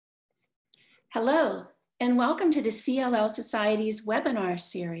Hello, and welcome to the CLL Society's webinar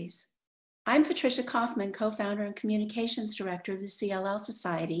series. I'm Patricia Koffman, co-founder and communications director of the CLL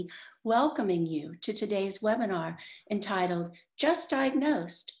Society, welcoming you to today's webinar entitled, Just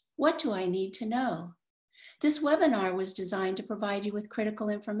Diagnosed, What Do I Need to Know? This webinar was designed to provide you with critical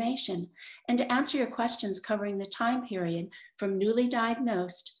information and to answer your questions covering the time period from newly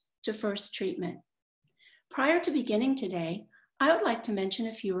diagnosed to first treatment. Prior to beginning today, I would like to mention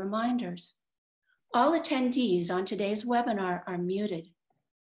a few reminders. All attendees on today's webinar are muted.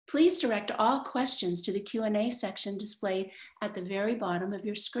 Please direct all questions to the Q&A section displayed at the very bottom of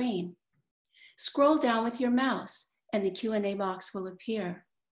your screen. Scroll down with your mouse and the Q&A box will appear.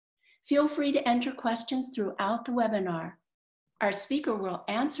 Feel free to enter questions throughout the webinar. Our speaker will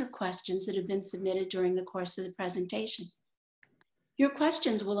answer questions that have been submitted during the course of the presentation. Your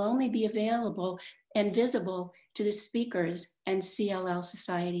questions will only be available and visible to the speakers and CLL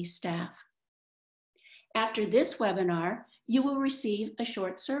Society staff. After this webinar, you will receive a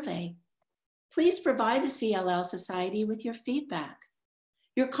short survey. Please provide the CLL Society with your feedback.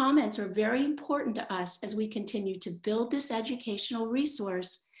 Your comments are very important to us as we continue to build this educational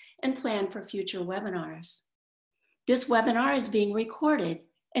resource and plan for future webinars. This webinar is being recorded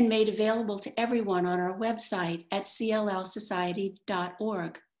and made available to everyone on our website at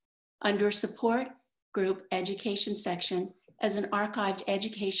cllsociety.org under Support Group Education section as an archived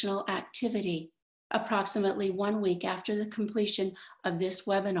educational activity, approximately 1 week after the completion of this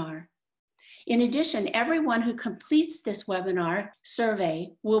webinar. In addition, everyone who completes this webinar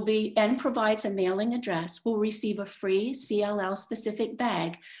survey and provides a mailing address will receive a free CLL-specific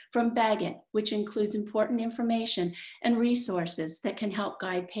bag from Bagot, which includes important information and resources that can help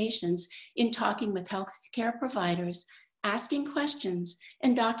guide patients in talking with healthcare providers, asking questions,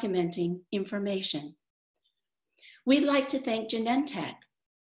 and documenting information. We'd like to thank Genentech,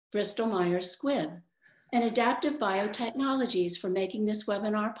 Bristol Myers Squibb, and Adaptive Biotechnologies for making this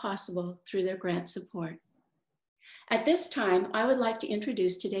webinar possible through their grant support. At this time, I would like to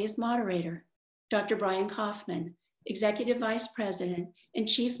introduce today's moderator, Dr. Brian Koffman, Executive Vice President and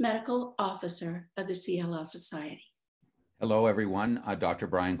Chief Medical Officer of the CLL Society. Hello, everyone. Dr.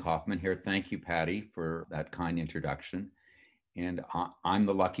 Brian Koffman here. Thank you, Patty, for that kind introduction. And I'm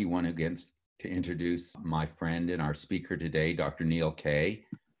the lucky one who gets to introduce my friend and our speaker today, Dr. Neil Kay.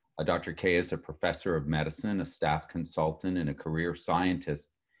 Dr. Kay is a professor of medicine, a staff consultant, and a career scientist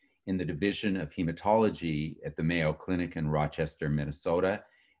in the Division of Hematology at the Mayo Clinic in Rochester, Minnesota,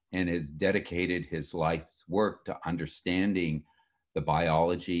 and has dedicated his life's work to understanding the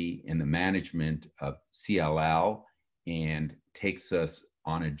biology and the management of CLL, and takes us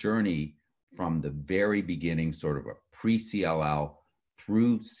on a journey from the very beginning, sort of a pre-CLL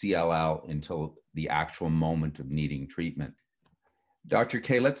through CLL until the actual moment of needing treatment. Dr.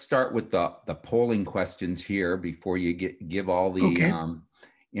 Kay, let's start with the polling questions here before you give all the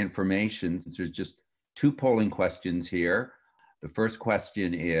information. Since there's just 2 polling questions here. The first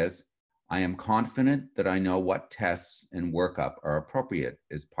question is, I am confident that I know what tests and workup are appropriate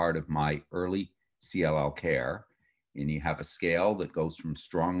as part of my early CLL care. And you have a scale that goes from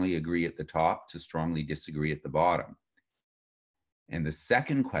strongly agree at the top to strongly disagree at the bottom. And the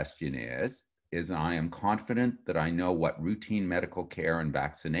second question is I am confident that I know what routine medical care and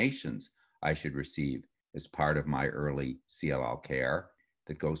vaccinations I should receive as part of my early CLL care.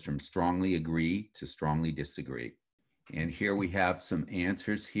 That goes from strongly agree to strongly disagree. And here we have some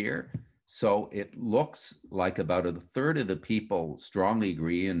answers here. So it looks like about a third of the people strongly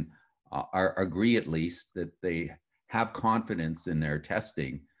agree and agree at least that they have confidence in their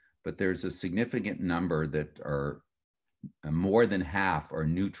testing, but there's a significant number that are more than half are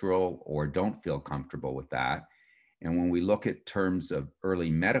neutral or don't feel comfortable with that. And when we look at terms of early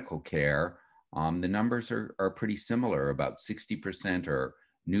medical care, the numbers are pretty similar. About 60% are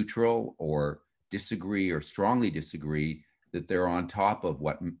neutral or disagree or strongly disagree that they're on top of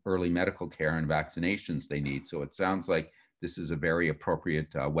what early medical care and vaccinations they need. So it sounds like this is a very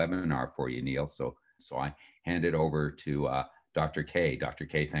appropriate webinar for you, Neil. So I hand it over to Dr. Kay. Dr.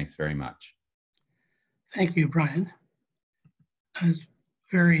 Kay, thanks very much. Thank you, Brian. I was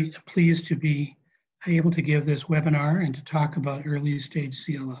very pleased to be able to give this webinar and to talk about early stage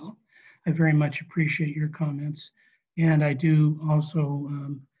CLL. I very much appreciate your comments. And I do also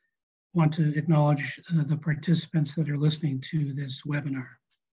want to acknowledge the participants that are listening to this webinar.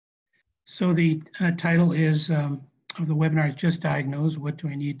 So the title is of the webinar is Just Diagnosed, What Do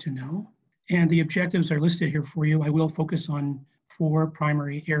I Need to Know? And the objectives are listed here for you. I will focus on 4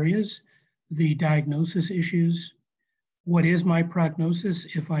 primary areas: the diagnosis issues, what is my prognosis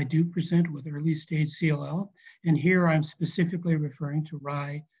if I do present with early stage CLL? And here I'm specifically referring to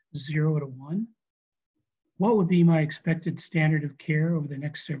RY 0 to 1. What would be my expected standard of care over the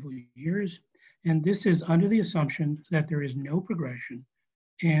next several years? And this is under the assumption that there is no progression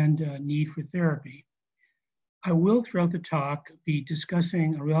and need for therapy. I will, throughout the talk, be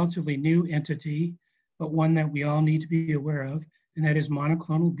discussing a relatively new entity, but one that we all need to be aware of, and that is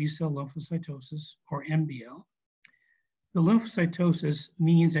monoclonal B-cell lymphocytosis, or MBL. The lymphocytosis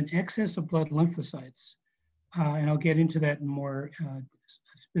means an excess of blood lymphocytes, and I'll get into that in more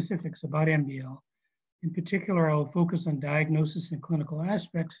specifics about MBL. In particular, I will focus on diagnosis and clinical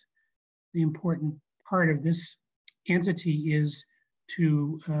aspects. The important part of this entity is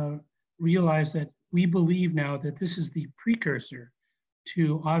to realize that we believe now that this is the precursor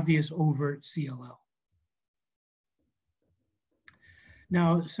to obvious overt CLL.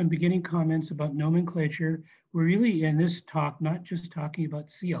 Now, some beginning comments about nomenclature. We're really in this talk not just talking about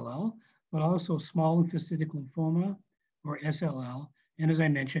CLL, but also small lymphocytic lymphoma, or SLL, and as I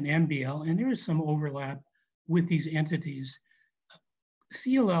mentioned, MBL, and there is some overlap with these entities.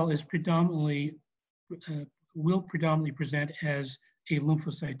 CLL is predominantly, will predominantly present as a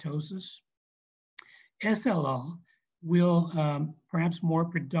lymphocytosis. SLL will perhaps more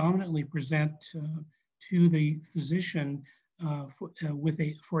predominantly present to the physician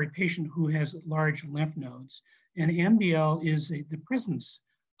for a patient who has large lymph nodes. And MBL is the presence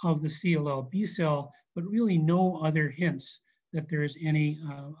of the CLL B cell, but really no other hints that there's any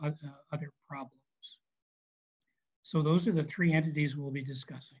other problems. So those are the three entities we'll be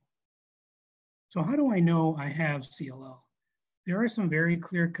discussing. So how do I know I have CLL? There are some very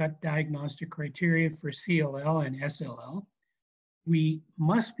clear-cut diagnostic criteria for CLL and SLL. We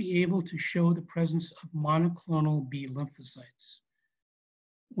must be able to show the presence of monoclonal B lymphocytes.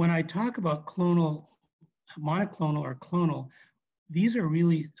 When I talk about monoclonal or clonal, these are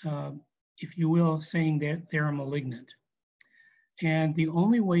really, if you will, saying that they're malignant. And the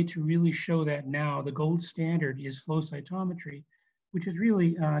only way to really show that now, the gold standard, is flow cytometry, which is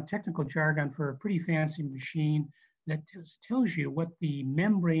really technical jargon for a pretty fancy machine that tells you what the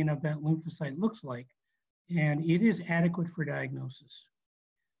membrane of that lymphocyte looks like, and it is adequate for diagnosis.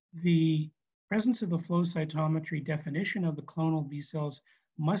 The presence of the flow cytometry definition of the clonal B cells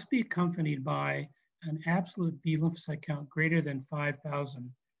must be accompanied by an absolute B lymphocyte count greater than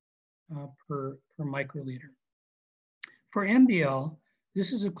 5,000 per microliter. For MBL,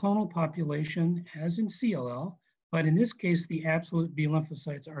 this is a clonal population, as in CLL, but in this case, the absolute B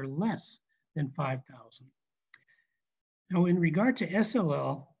lymphocytes are less than 5,000. Now, in regard to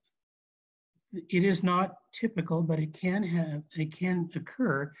SLL, it is not typical, but it can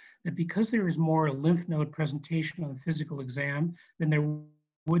occur that because there is more lymph node presentation on the physical exam than there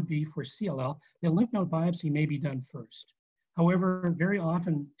would be for CLL, the lymph node biopsy may be done first. However, very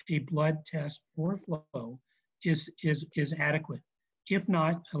often a blood test for flow is adequate. If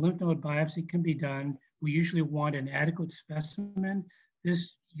not, a lymph node biopsy can be done. We usually want an adequate specimen.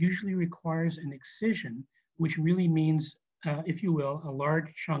 This usually requires an excision, which really means, if you will, a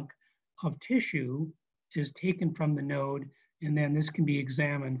large chunk of tissue is taken from the node, and then this can be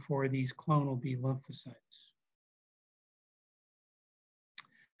examined for these clonal B lymphocytes.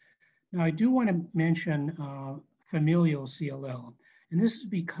 Now, I do want to mention familial CLL, and this is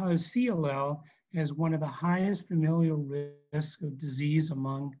because CLL has one of the highest familial risk of disease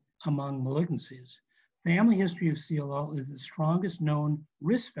among malignancies. Family history of CLL is the strongest known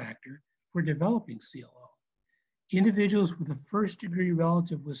risk factor for developing CLL. Individuals with a first-degree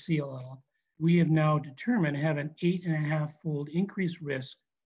relative with CLL, we have now determined have an 8.5-fold increased risk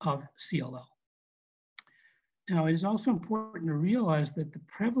of CLL. Now, it is also important to realize that the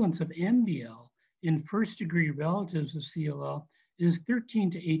prevalence of MBL in first-degree relatives of CLL is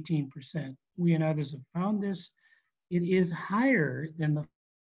 13 to 18%. We and others have found this. It is higher than the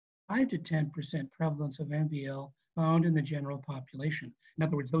 5 to 10% prevalence of MBL found in the general population. In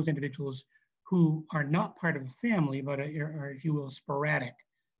other words, those individuals who are not part of a family, but are, if you will, sporadic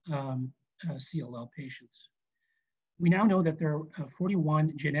CLL patients. We now know that there are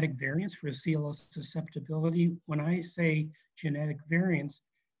 41 genetic variants for CLL susceptibility. When I say genetic variants,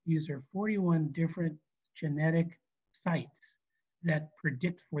 these are 41 different genetic sites that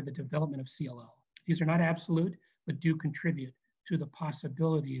predict for the development of CLL. These are not absolute, but do contribute to the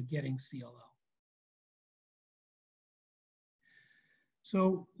possibility of getting CLL.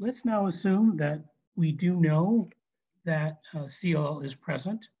 So let's now assume that we do know that CLL is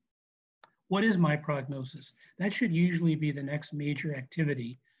present. What is my prognosis? That should usually be the next major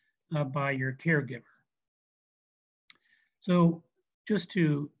activity by your caregiver. So just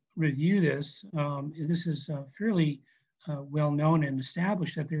to review this, this is fairly well known and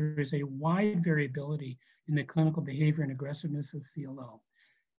established that there is a wide variability in the clinical behavior and aggressiveness of CLL.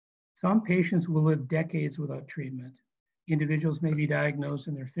 Some patients will live decades without treatment. Individuals may be diagnosed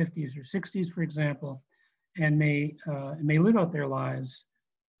in their 50s or 60s, for example, and may live out their lives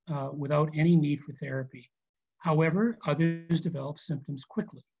without any need for therapy. However, others develop symptoms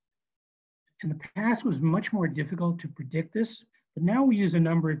quickly. In the past, it was much more difficult to predict this, but now we use a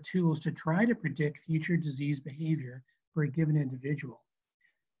number of tools to try to predict future disease behavior for a given individual.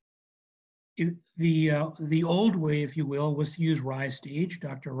 The old way, if you will, was to use RISE stage.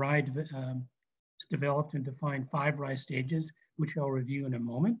 Dr. Rye developed and defined 5 RISE stages, which I'll review in a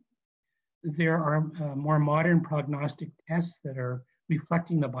moment. There are more modern prognostic tests that are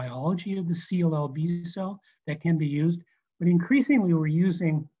reflecting the biology of the CLL B cell that can be used, but increasingly we're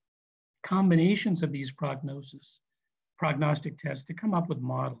using combinations of these prognostic tests to come up with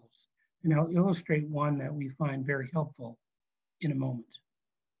models. And I'll illustrate one that we find very helpful in a moment.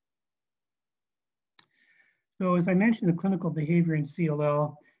 So as I mentioned, the clinical behavior in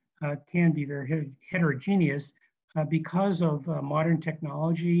CLL can be very heterogeneous because of modern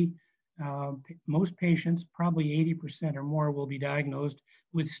technology. Most patients, probably 80% or more, will be diagnosed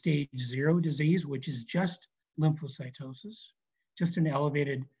with stage 0 disease, which is just lymphocytosis, just an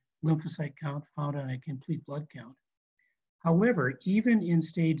elevated lymphocyte count found on a complete blood count. However, even in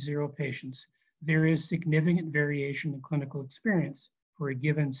stage 0 patients, there is significant variation in clinical experience for a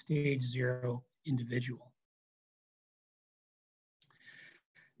given stage 0 individual.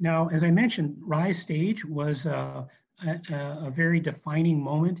 Now, as I mentioned, RISE stage was a very defining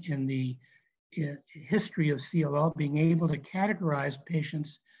moment in the history of CLL, being able to categorize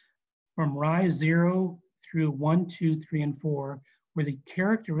patients from RISE 0 through 1, 2, 3, and 4, where the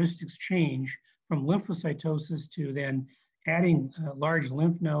characteristics change from lymphocytosis to then adding large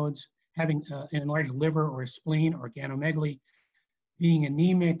lymph nodes, having an enlarged liver or a spleen, organomegaly, being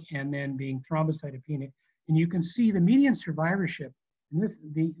anemic, and then being thrombocytopenic. And you can see the median survivorship. And this,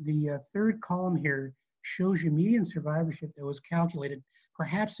 the third column here shows you median survivorship that was calculated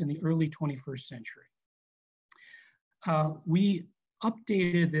perhaps in the early 21st century. We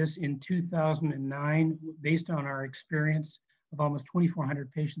updated this in 2009 based on our experience of almost 2,400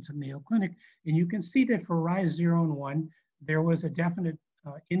 patients at Mayo Clinic. And you can see that for RISE 0 and 1, there was a definite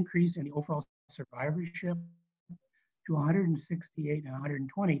increase in the overall survivorship to 168 and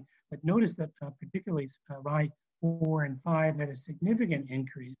 120. But notice that particularly RISE 4 and 5 had a significant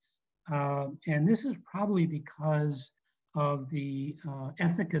increase. And this is probably because of the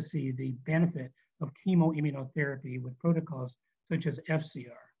efficacy, the benefit of chemoimmunotherapy with protocols such as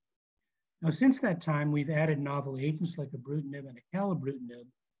FCR. Now, since that time, we've added novel agents like ibrutinib and acalabrutinib.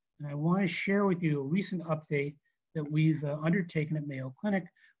 And I want to share with you a recent update that we've undertaken at Mayo Clinic,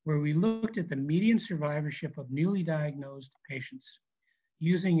 where we looked at the median survivorship of newly diagnosed patients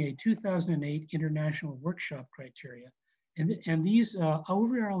using a 2008 international workshop criteria. And these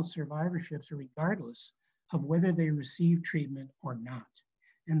overall survivorships are regardless of whether they receive treatment or not.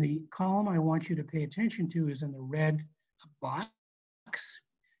 And the column I want you to pay attention to is in the red box.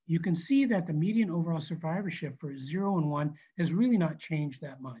 You can see that the median overall survivorship for 0 and 1 has really not changed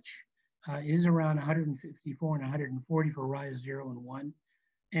that much. It is around 154 and 140 for RISE 0 and 1.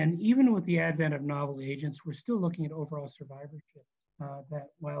 And even with the advent of novel agents, we're still looking at overall survivorship that,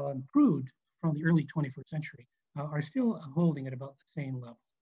 while improved from the early 21st century, are still holding at about the same level.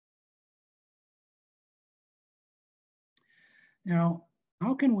 Now,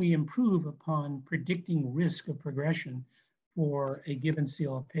 how can we improve upon predicting risk of progression for a given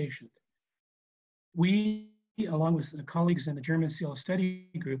CLL patient? We, along with the colleagues in the German CLL study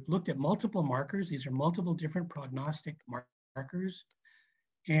group, looked at multiple markers. These are multiple different prognostic markers.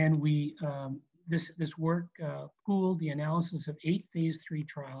 And we, this work pooled the analysis of 8 phase 3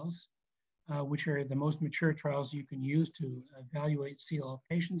 trials, which are the most mature trials you can use to evaluate CLL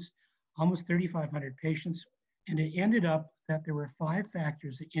patients, almost 3,500 patients. And it ended up that there were 5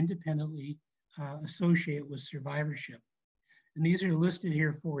 factors that independently associate with survivorship. And these are listed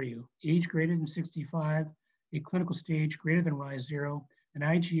here for you: age greater than 65, a clinical stage greater than RISE 0, an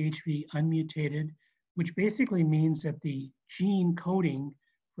IGHV unmutated, which basically means that the gene coding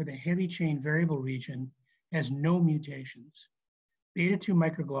for the heavy chain variable region has no mutations. Beta-2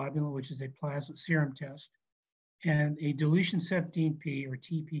 microglobulin, which is a plasma serum test, and a deletion 17p or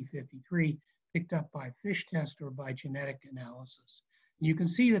TP53 picked up by FISH test or by genetic analysis. And you can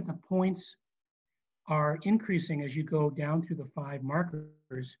see that the points are increasing as you go down through the 5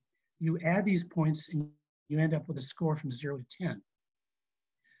 markers. You add these points and you end up with a score from 0 to 10.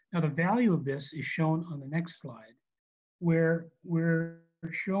 Now, the value of this is shown on the next slide, where we're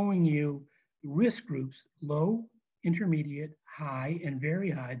showing you risk groups: low, intermediate, high, and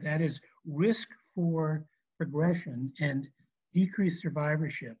very high. That is risk for progression and decreased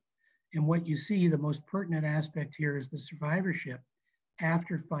survivorship. And what you see, the most pertinent aspect here is the survivorship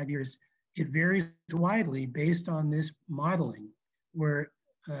after 5 years. It varies widely based on this modeling, where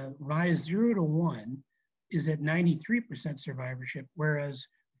rise 0 to 1 is at 93% survivorship, whereas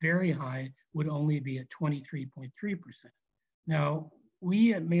very high would only be at 23.3%. Now,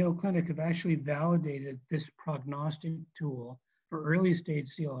 we at Mayo Clinic have actually validated this prognostic tool for early stage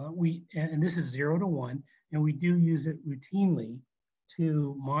CLL. And this is 0 to 1, and we do use it routinely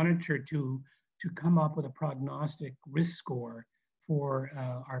to monitor, to come up with a prognostic risk score for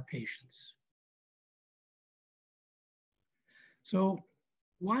our patients. So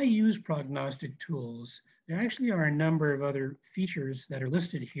why use prognostic tools? There actually are a number of other features that are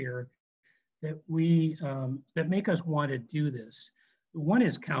listed here that that make us want to do this. One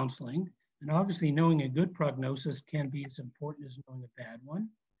is counseling, and obviously knowing a good prognosis can be as important as knowing a bad one.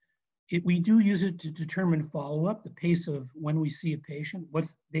 We do use it to determine follow-up, the pace of when we see a patient,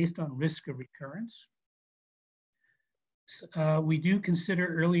 what's based on risk of recurrence. We do consider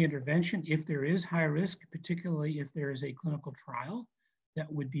early intervention if there is high risk, particularly if there is a clinical trial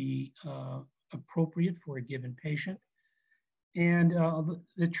that would be appropriate for a given patient. And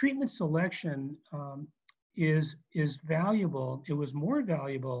the treatment selection is valuable. It was more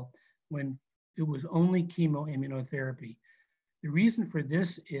valuable when it was only chemoimmunotherapy. The reason for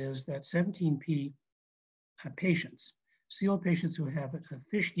this is that 17p patients, CLL patients who have a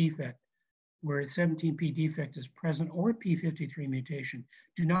FISH defect, where 17p defect is present, or p53 mutation,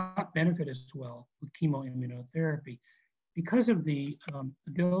 do not benefit as well with chemoimmunotherapy because of the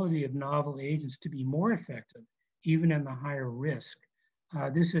ability of novel agents to be more effective, even in the higher risk.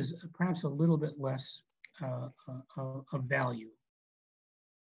 This is perhaps a little bit less of value.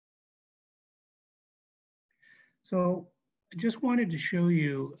 So I just wanted to show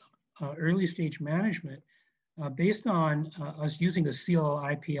you early stage management based on us using the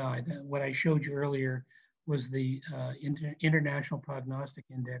CLL-IPI. What I showed you earlier was the International Prognostic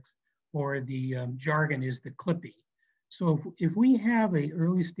Index, or the jargon is the CLIPI. So if we have an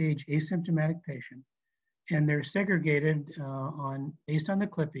early stage asymptomatic patient and they're segregated based on the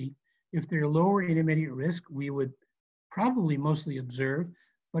CLIPI, if they're lower intermediate risk, we would probably mostly observe.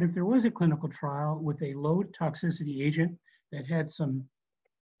 But if there was a clinical trial with a low toxicity agent that had some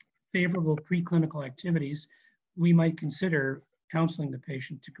favorable preclinical activities, we might consider counseling the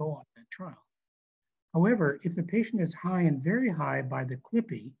patient to go on that trial. However, if the patient is high and very high by the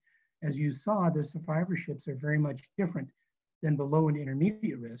CLIPI, as you saw, the survivorships are very much different than the low and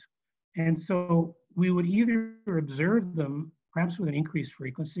intermediate risk. And so we would either observe them perhaps with an increased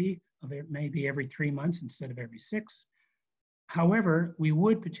frequency of maybe every 3 months instead of every 6. However, we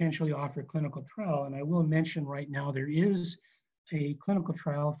would potentially offer a clinical trial, and I will mention right now there is a clinical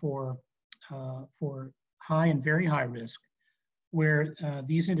trial for high and very high risk, where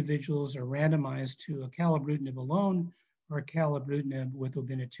these individuals are randomized to acalabrutinib alone or acalabrutinib with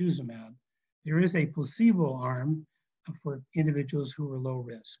obinutuzumab. There is a placebo arm for individuals who are low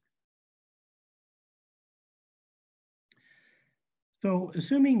risk. So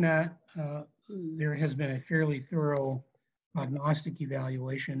assuming that there has been a fairly thorough prognostic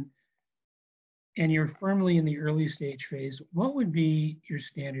evaluation and you're firmly in the early stage phase, what would be your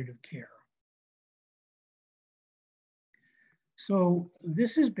standard of care? So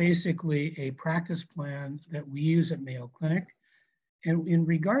this is basically a practice plan that we use at Mayo Clinic. And in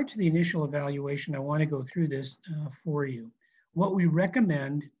regard to the initial evaluation, I want to go through this for you. What we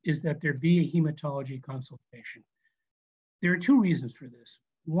recommend is that there be a hematology consultation. There are 2 reasons for this.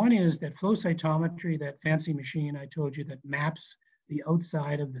 One is that flow cytometry, that fancy machine I told you that maps the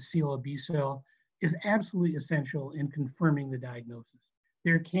outside of the CLL B cell, is absolutely essential in confirming the diagnosis.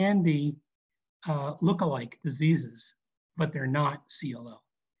 There can be look-alike diseases, but they're not CLL.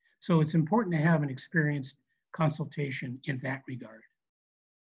 So it's important to have an experienced consultation in that regard.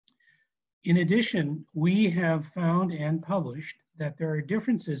 In addition, we have found and published that there are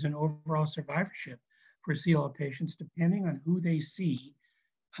differences in overall survivorship for CLL patients depending on who they see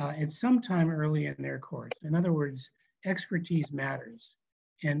at some time early in their course. In other words, expertise matters.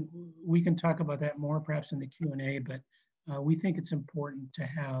 And we can talk about that more perhaps in the Q&A, but we think it's important to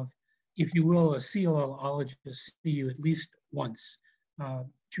have, if you will, a CLL-ologist see you at least once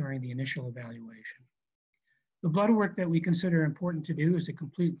during the initial evaluation. The blood work that we consider important to do is a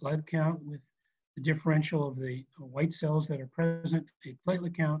complete blood count with the differential of the white cells that are present, a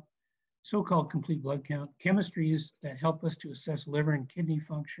platelet count, so-called complete blood count, chemistries that help us to assess liver and kidney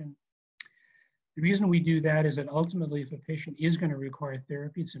function. The reason we do that is that ultimately if a patient is going to require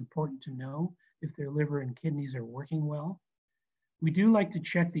therapy, it's important to know if their liver and kidneys are working well. We do like to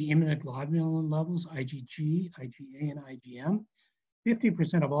check the immunoglobulin levels, IgG, IgA, and IgM.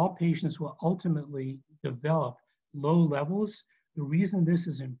 50% of all patients will ultimately develop low levels. The reason this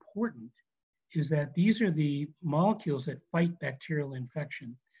is important is that these are the molecules that fight bacterial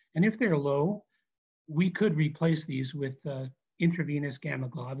infection. And if they're low, we could replace these with intravenous gamma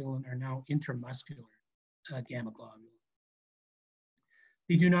globulin or now intramuscular gamma globulin.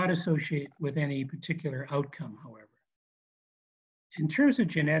 They do not associate with any particular outcome, however. In terms of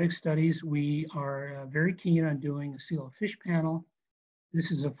genetic studies, we are very keen on doing a CLL fish panel.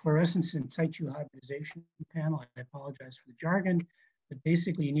 This is a fluorescence in situ hybridization panel. I apologize for the jargon, but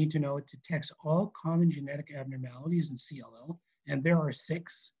basically you need to know it detects all common genetic abnormalities in CLL, and there are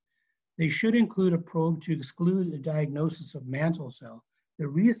 6. They should include a probe to exclude a diagnosis of mantle cell. The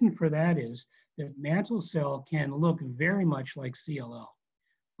reason for that is that mantle cell can look very much like CLL,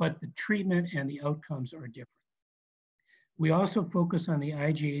 but the treatment and the outcomes are different. We also focus on the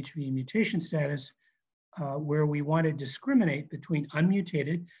IGHV mutation status, where we want to discriminate between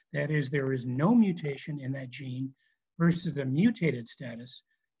unmutated, that is, there is no mutation in that gene, versus the mutated status.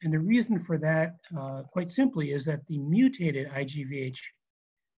 And the reason for that, quite simply, is that the mutated IGVH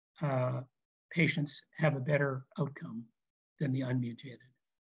patients have a better outcome than the unmutated.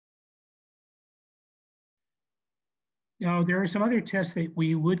 Now, there are some other tests that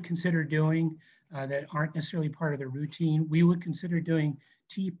we would consider doing that aren't necessarily part of the routine. We would consider doing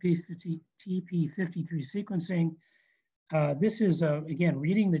TP53 sequencing. This is, again,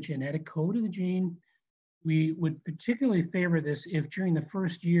 reading the genetic code of the gene. We would particularly favor this if during the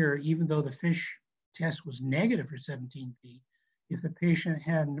first year, even though the fish test was negative for 17p, if the patient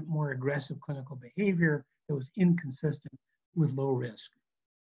had more aggressive clinical behavior that was inconsistent with low risk.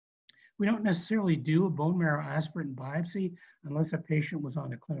 We don't necessarily do a bone marrow aspirate biopsy unless a patient was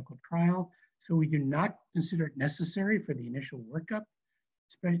on a clinical trial, so we do not consider it necessary for the initial workup,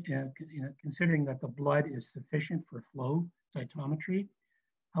 considering that the blood is sufficient for flow cytometry.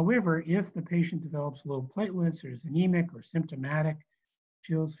 However, if the patient develops low platelets or is anemic or symptomatic,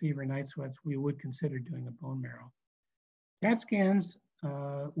 chills, fever, night sweats, we would consider doing a bone marrow. CAT scans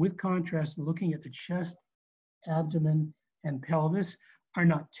with contrast, looking at the chest, abdomen, and pelvis are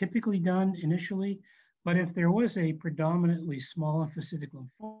not typically done initially, but if there was a predominantly small lymphocytic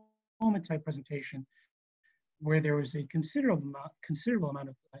lymphoma type presentation where there was a considerable amount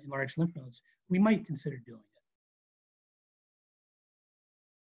of enlarged lymph nodes, we might consider doing it.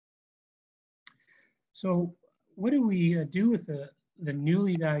 So what do we do with the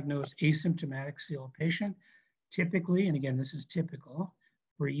newly diagnosed asymptomatic CLL patient? Typically, and again, this is typical,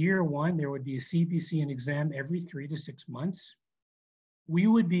 for year 1, there would be a CBC and exam every 3 to 6 months. We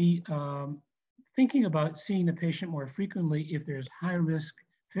would be thinking about seeing the patient more frequently if there's high-risk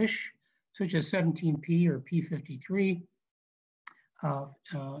fish, such as 17p or p53,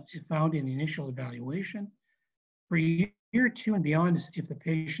 found in the initial evaluation. For year 2 and beyond, if the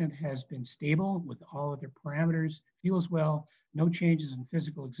patient has been stable with all other parameters, feels well, no changes in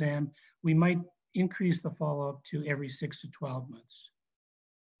physical exam, we might increase the follow-up to every 6 to 12 months.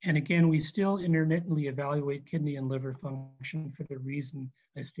 And again, we still intermittently evaluate kidney and liver function for the reason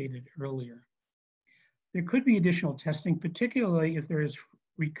I stated earlier. There could be additional testing, particularly if there is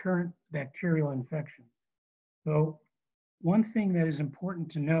recurrent bacterial infections. So one thing that is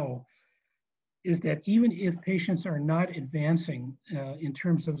important to know is that even if patients are not advancing in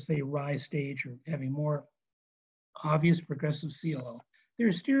terms of, say, rise stage or having more obvious progressive CLL,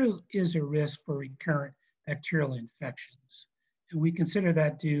 there still is a risk for recurrent bacterial infections. And we consider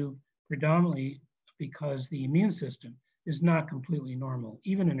that due predominantly because the immune system is not completely normal,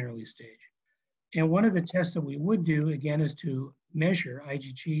 even in early stage. And one of the tests that we would do, again, is to measure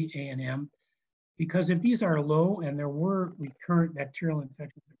IgG, ANM, because if these are low and there were recurrent bacterial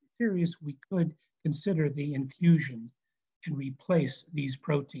infections that were serious, we could consider the infusion and replace these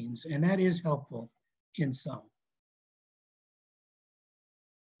proteins, and that is helpful in some.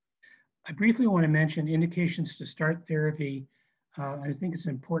 I briefly want to mention indications to start therapy. I think it's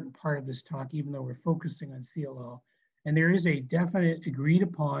an important part of this talk, even though we're focusing on CLL. And there is a definite agreed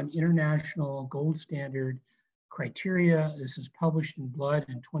upon international gold standard criteria. This is published in Blood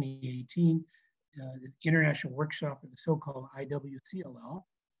in 2018, the international workshop of the so-called IWCLL.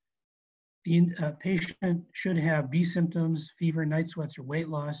 The patient should have B symptoms, fever, night sweats, or weight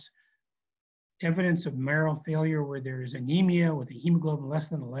loss, evidence of marrow failure where there is anemia with a hemoglobin less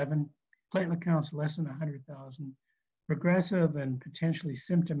than 11, platelet counts less than 100,000, progressive and potentially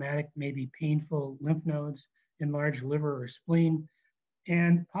symptomatic, maybe painful lymph nodes, enlarged liver or spleen,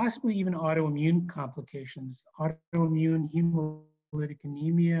 and possibly even autoimmune complications, autoimmune hemolytic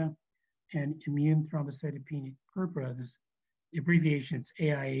anemia and immune thrombocytopenic purpura. This abbreviation, it's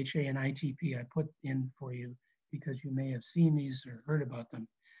AIHA and ITP I put in for you because you may have seen these or heard about them.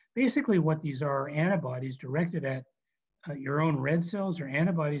 Basically, what these are antibodies directed at your own red cells or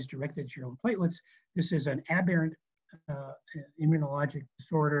antibodies directed at your own platelets. This is an aberrant immunologic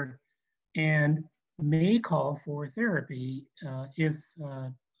disorder and may call for therapy if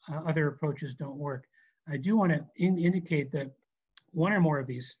other approaches don't work. I do want to indicate that one or more of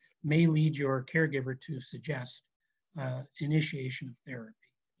these may lead your caregiver to suggest initiation of therapy.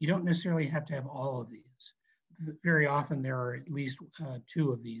 You don't necessarily have to have all of these. Very often there are at least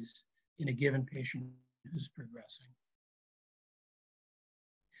 2 of these in a given patient who's progressing.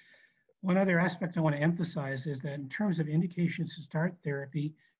 One other aspect I want to emphasize is that in terms of indications to start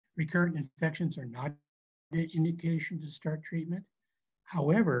therapy, recurrent infections are not an indication to start treatment.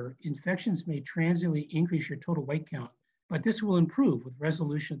 However, infections may transiently increase your total white count, but this will improve with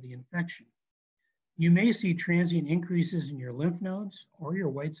resolution of the infection. You may see transient increases in your lymph nodes or your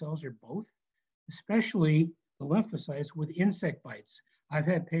white cells or both, especially the lymphocytes with insect bites. I've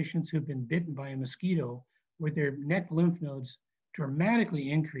had patients who've been bitten by a mosquito where their neck lymph nodes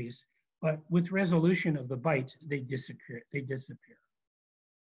dramatically increase, but with resolution of the bite, they disappear.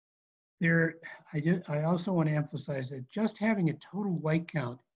 I also want to emphasize that just having a total white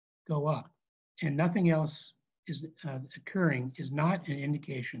count go up and nothing else is occurring is not an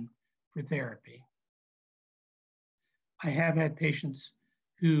indication for therapy. I have had patients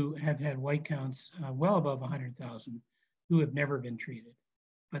who have had white counts well above 100,000 who have never been treated,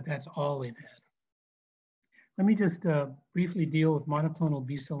 but that's all they've had. Let me just briefly deal with monoclonal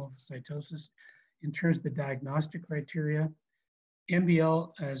B-cell lymphocytosis in terms of the diagnostic criteria.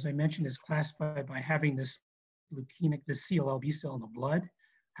 MBL, as I mentioned, is classified by having this leukemic, this CLL B-cell in the blood.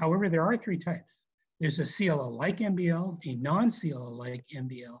 However, there are 3 types. There's a CLL-like MBL, a non-CLL-like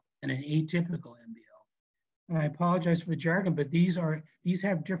MBL, and an atypical MBL. And I apologize for the jargon, but these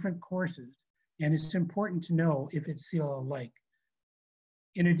have different courses, and it's important to know if it's CLL-like.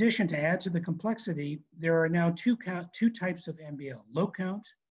 In addition, to add to the complexity, there are now two types of MBL, low count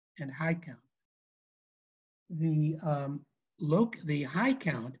and high count. The high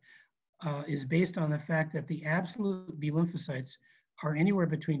count is based on the fact that the absolute B lymphocytes are anywhere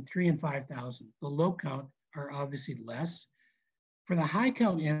between 3,000 and 5,000. The low count are obviously less. For the high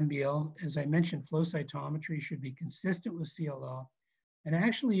count MBL, as I mentioned, flow cytometry should be consistent with CLL. And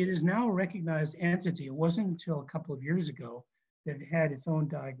actually, it is now a recognized entity. It wasn't until a couple of years ago that it had its own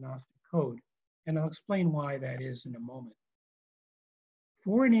diagnostic code. And I'll explain why that is in a moment.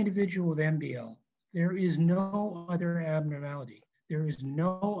 For an individual with MBL, there is no other abnormality. There is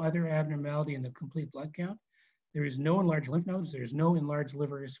no other abnormality in the complete blood count. There is no enlarged lymph nodes. There is no enlarged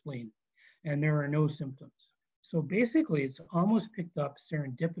liver or spleen. And there are no symptoms. So basically, it's almost picked up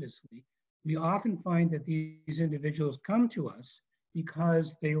serendipitously. We often find that these individuals come to us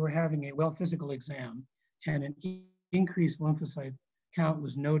because they were having a well physical exam and an increased lymphocyte count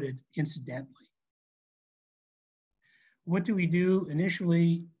was noted incidentally. What do we do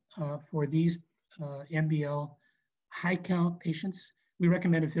initially for these MBL high count patients? We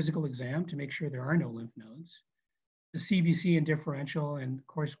recommend a physical exam to make sure there are no lymph nodes, the CBC and differential, and of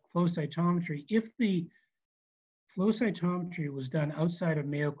course, flow cytometry. If the flow cytometry was done outside of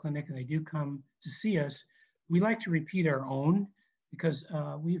Mayo Clinic and they do come to see us, we like to repeat our own because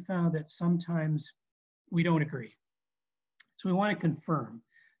we found that sometimes we don't agree. So we want to confirm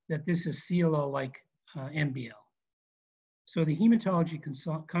that this is CLL-like MBL. So the hematology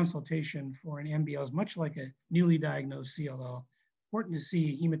consultation for an MBL is much like a newly diagnosed CLL. Important to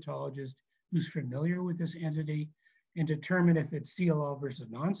see a hematologist who's familiar with this entity and determine if it's CLL versus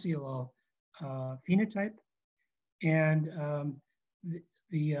non-CLL phenotype. And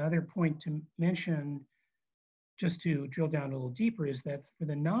the other point to mention, just to drill down a little deeper, is that for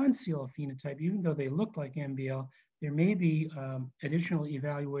the non-CLL phenotype, even though they look like MBL, there may be additional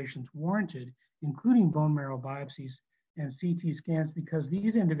evaluations warranted, including bone marrow biopsies and CT scans, because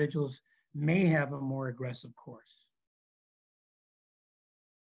these individuals may have a more aggressive course.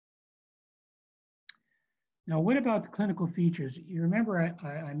 Now, what about the clinical features? You remember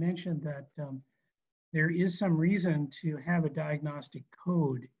I mentioned that there is some reason to have a diagnostic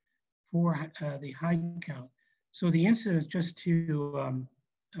code for the high count. So the incidence, just to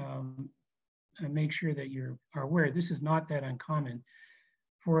make sure that you are aware, this is not that uncommon.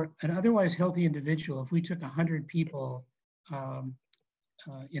 For an otherwise healthy individual, if we took 100 people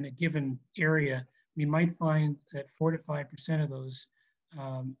in a given area, we might find that 4 to 5% of those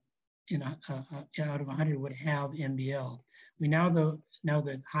out of 100 would have MBL. We now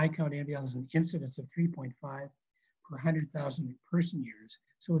that high count MBL has an incidence of 3.5 per 100,000 person years,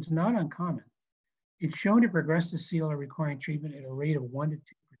 so it's not uncommon. It's shown to progress to CLL requiring treatment at a rate of 1 to 2%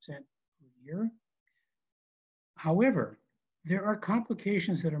 per year. However, there are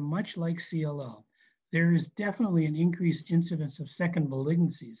complications that are much like CLL. There is definitely an increased incidence of second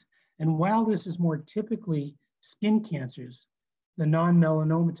malignancies. And while this is more typically skin cancers, the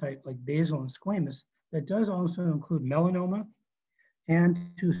non-melanoma type like basal and squamous, that does also include melanoma and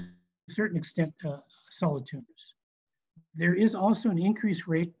to a certain extent solid tumors. There is also an increased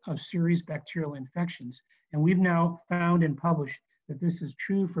rate of serious bacterial infections, and we've now found and published that this is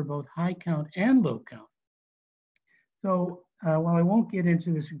true for both high count and low count. So while I won't get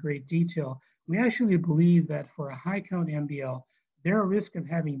into this in great detail, we actually believe that for a high count MBL, their risk of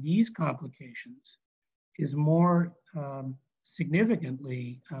having these complications is more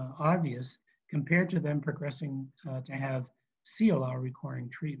significantly obvious compared to them progressing to have CLL requiring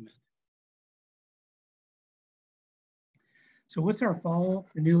treatment. So what's our follow-up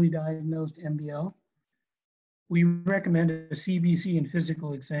for newly diagnosed MBL? We recommend a CBC and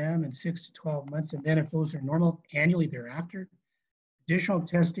physical exam in 6 to 12 months, and then if those are normal, annually thereafter. Additional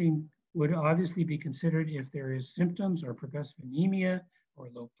testing would obviously be considered if there is symptoms or progressive anemia or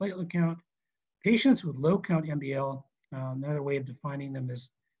low platelet count. Patients with low count MBL, another way of defining them is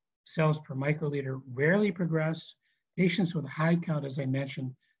cells per microliter, rarely progress. Patients with high count, as I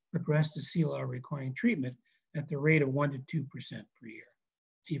mentioned, progress to CLL requiring treatment at the rate of 1 to 2% per year.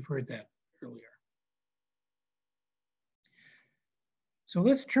 You've heard that earlier. So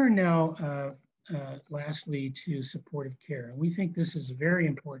let's turn now, lastly, to supportive care. And we think this is a very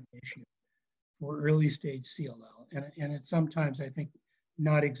important issue for early stage CLL. And it's sometimes, I think,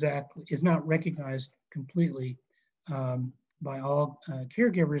 is not recognized completely by all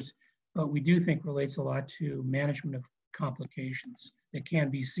caregivers, but we do think relates a lot to management of complications that can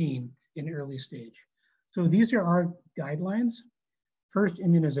be seen in early stage. So these are our guidelines. First,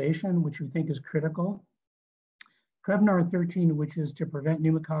 immunization, which we think is critical. Prevnar 13, which is to prevent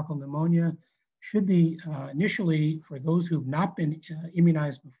pneumococcal pneumonia, should be initially for those who've not been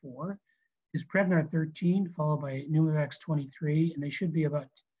immunized before, is Prevnar 13 followed by Pneumovax 23, and they should be about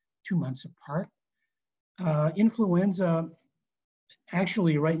 2 months apart. Influenza,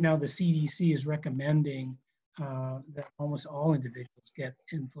 actually right now the CDC is recommending that almost all individuals get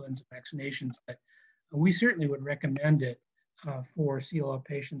influenza vaccinations, but we certainly would recommend it for CLL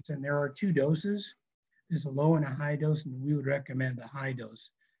patients, and there are 2 doses. There's a low and a high dose, and we would recommend the high dose.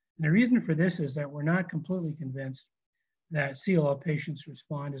 And the reason for this is that we're not completely convinced that CLL patients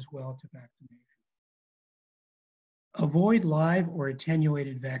respond as well to vaccination. Avoid live or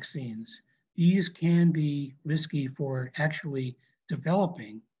attenuated vaccines. These can be risky for actually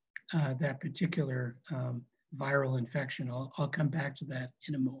developing that particular viral infection. I'll come back to that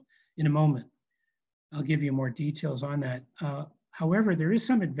in a moment. I'll give you more details on that. However, there is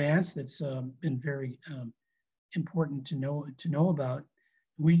some advance that's been very important to know about.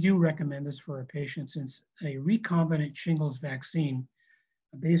 We do recommend this for our patients since a recombinant shingles vaccine,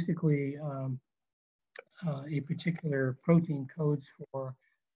 basically a particular protein codes for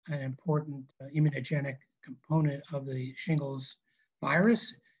an important immunogenic component of the shingles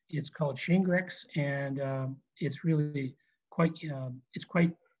virus. It's called Shingrix, and it's really quite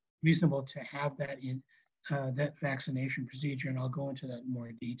reasonable to have that in that vaccination procedure, and I'll go into that in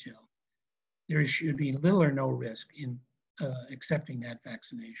more detail. There should be little or no risk in accepting that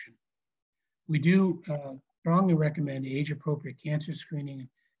vaccination. We do strongly recommend age-appropriate cancer screening and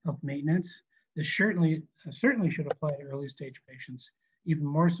health maintenance. This certainly should apply to early stage patients, even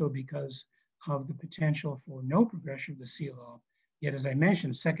more so because of the potential for no progression of the CLL. Yet, as I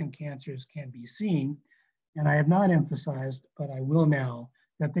mentioned, second cancers can be seen, and I have not emphasized, but I will now,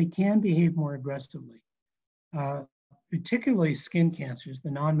 that they can behave more aggressively. Particularly skin cancers,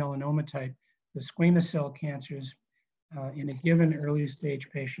 the non-melanoma type, the squamous cell cancers in a given early stage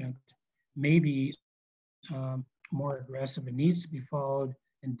patient may be more aggressive and needs to be followed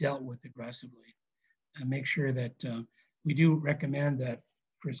and dealt with aggressively. And make sure that we do recommend that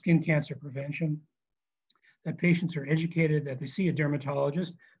for skin cancer prevention, that patients are educated, that they see a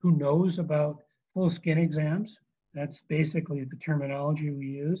dermatologist who knows about full skin exams. That's basically the terminology we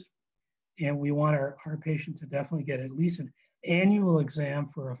use. And we want our patients to definitely get at least an annual exam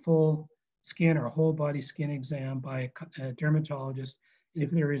for a full skin or a whole body skin exam by a dermatologist.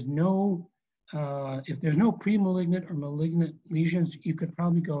 If there is no, if there's no pre-malignant or malignant lesions, you could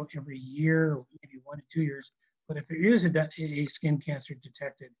probably go every year, or maybe 1 to 2 years. But if there is a skin cancer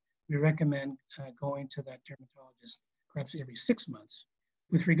detected, we recommend going to that dermatologist perhaps every 6 months.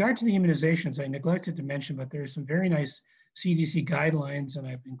 With regard to the immunizations, I neglected to mention, but there are some very nice CDC guidelines, and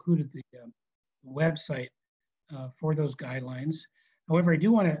I've included the website for those guidelines. However, I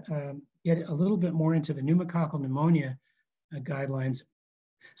do want to get a little bit more into the pneumococcal pneumonia guidelines.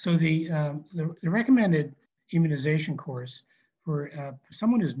 So the recommended immunization course for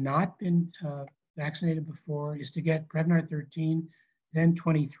someone who's not been vaccinated before is to get Prevnar 13, then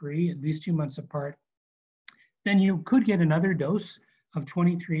 23, at least 2 months apart. Then you could get another dose of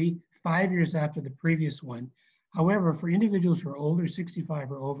 23 5 years after the previous one. However, for individuals who are older,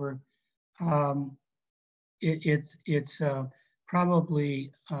 65 or over, it's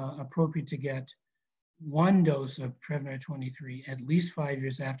probably appropriate to get one dose of Prevnar 23 at least 5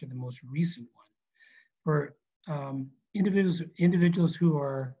 years after the most recent one. For individuals who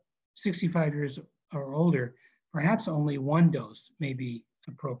are 65 years or older, perhaps only one dose may be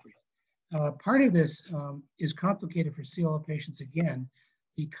appropriate. Part of this is complicated for CLL patients again,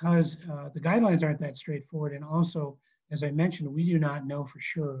 because the guidelines aren't that straightforward. And also, as I mentioned, we do not know for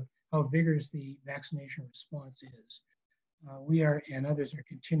sure how vigorous the vaccination response is. We are, and others are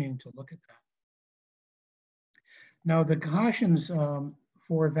continuing to look at that. Now, the cautions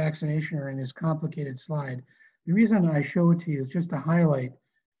for vaccination are in this complicated slide. The reason I show it to you is just to highlight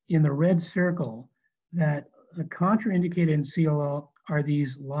in the red circle that contraindicated in CLL are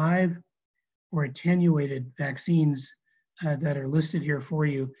these live or attenuated vaccines that are listed here for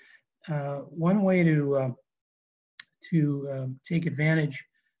you. One way to take advantage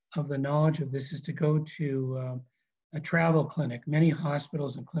of the knowledge of this is to go to a travel clinic. Many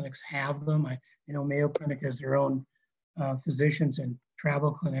hospitals and clinics have them. I know Mayo Clinic has their own physicians and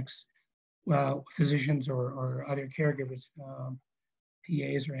travel clinics, physicians or other caregivers,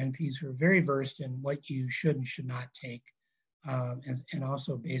 PAs or NPs who are very versed in what you should and should not take, and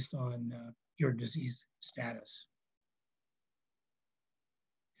also based on your disease status.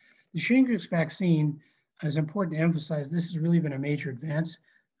 The Shingrix vaccine is important to emphasize. This has really been a major advance.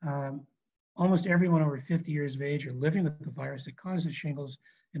 Almost everyone over 50 years of age are living with the virus that causes shingles,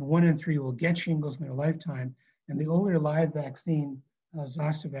 and 1 in 3 will get shingles in their lifetime. And the older live vaccine,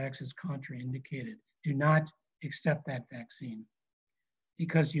 Zostavax, is contraindicated. Do not accept that vaccine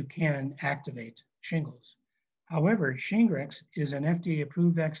because you can activate shingles. However, Shingrix is an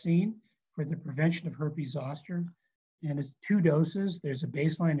FDA-approved vaccine for the prevention of herpes zoster, and it's 2 doses. There's a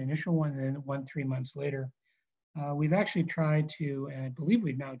baseline initial one, and then one 3 months later. We've actually tried to, and I believe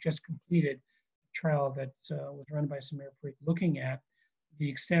we've now just completed a trial that was run by Samir Parikh looking at the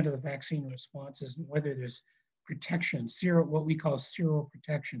extent of the vaccine responses and whether there's protection, what we call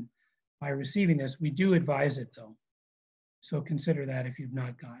seroprotection by receiving this. We do advise it though. So consider that if you've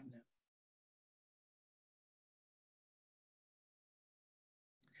not gotten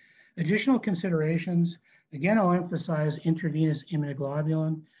it. Additional considerations, again, I'll emphasize intravenous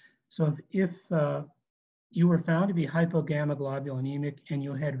immunoglobulin. So if you were found to be hypogammaglobulinemic and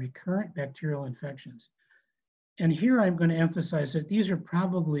you had recurrent bacterial infections, and here I'm going to emphasize that these are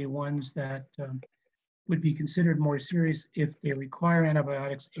probably ones that would be considered more serious if they require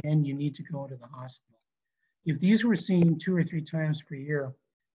antibiotics and you need to go into the hospital. If these were seen 2 or 3 times per year,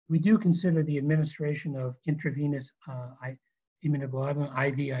 we do consider the administration of intravenous immunoglobulin,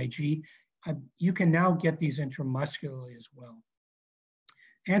 IVIG. You can now get these intramuscularly as well.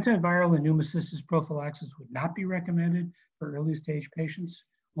 Antiviral and pneumocystis prophylaxis would not be recommended for early stage patients,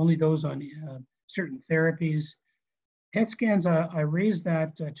 only those on certain therapies. PET scans, I raised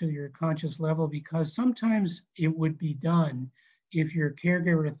that to your conscious level because sometimes it would be done if your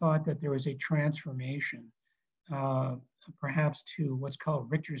caregiver thought that there was a transformation, perhaps to what's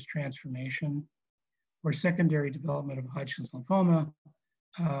called Richter's transformation or secondary development of Hodgkin's lymphoma.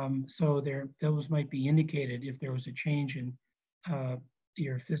 So those might be indicated if there was a change in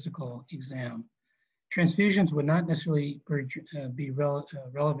your physical exam. Transfusions would not necessarily be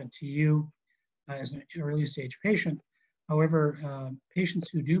relevant to you as an early stage patient. However, patients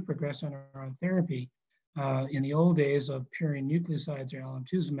who do progress on our own therapy, in the old days of purine nucleosides or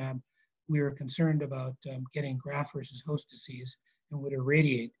alemtuzumab, we were concerned about getting graft versus host disease and would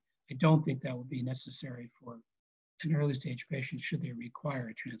irradiate. I don't think that would be necessary for an early stage patient should they require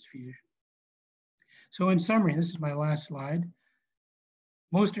a transfusion. So in summary, this is my last slide.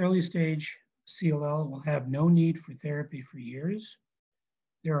 Most early stage CLL will have no need for therapy for years.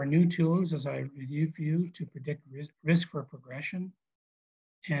 There are new tools, as I reviewed for you, to predict risk for progression,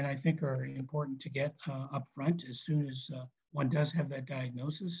 and I think are important to get up front as soon as one does have that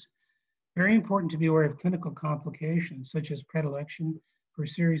diagnosis. Very important to be aware of clinical complications, such as predilection for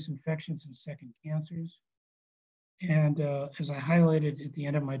serious infections and second cancers. And as I highlighted at the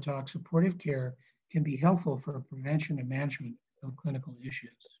end of my talk, supportive care can be helpful for prevention and management of clinical issues.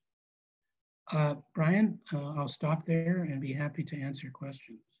 Brian, I'll stop there and be happy to answer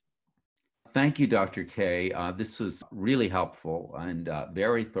questions. Thank you, Dr. K. This was really helpful and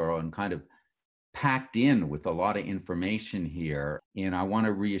very thorough and kind of packed in with a lot of information here. And I want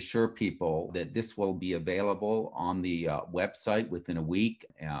to reassure people that this will be available on the website within a week,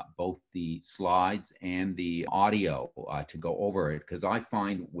 both the slides and the audio to go over it. Because I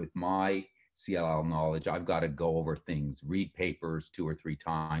find with my CLL knowledge, I've got to go over things, read papers 2 or 3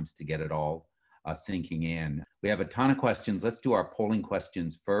 times to get it all sinking in. We have a ton of questions. Let's do our polling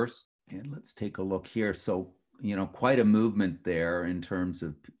questions first. And let's take a look here. So, quite a movement there in terms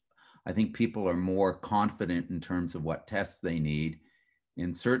of, I think people are more confident in terms of what tests they need,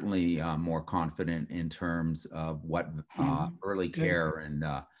 and certainly more confident in terms of what early care. And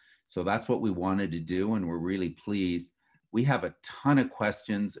so that's what we wanted to do, and we're really pleased. We have a ton of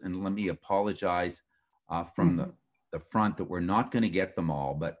questions, and let me apologize from the front that we're not going to get them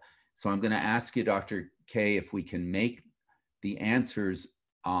all. But so I'm going to ask you, Dr. K, if we can make the answers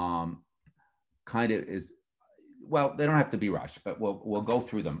kind of is, well, they don't have to be rushed, but we'll go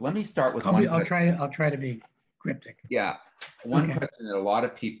through them. Let me start with one. I'll try to be cryptic. Yeah, one question that a lot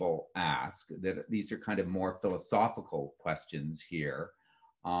of people ask, that these are kind of more philosophical questions here,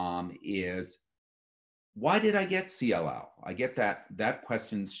 is why did I get CLL? I get that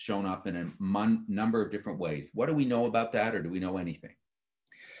question's shown up in a number of different ways. What do we know about that, or do we know anything?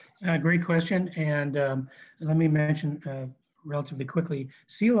 Great question, and let me mention relatively quickly,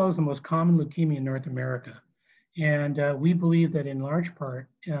 CLL is the most common leukemia in North America. And we believe that in large part,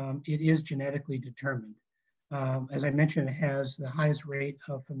 it is genetically determined. As I mentioned, it has the highest rate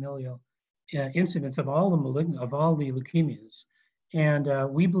of familial incidence of all the leukemias.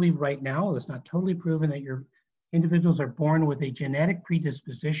 And we believe right now, it's not totally proven, that your individuals are born with a genetic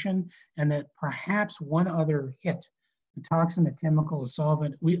predisposition, and that perhaps one other hit, a toxin, a chemical, a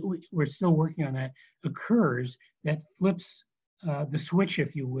solvent, we're still working on that, occurs that flips the switch,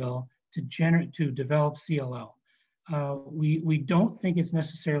 if you will, to develop CLL. We don't think it's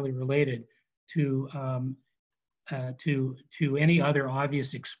necessarily related to any other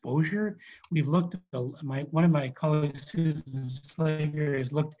obvious exposure. We've looked, one of my colleagues, Susan Slager,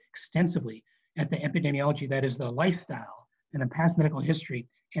 has looked extensively at the epidemiology, that is the lifestyle and the past medical history,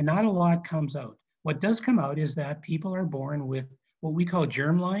 and not a lot comes out. What does come out is that people are born with what we call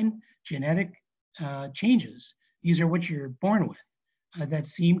germline genetic changes. These are what you're born with that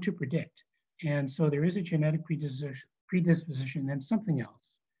seem to predict. And so there is a genetic predisposition and something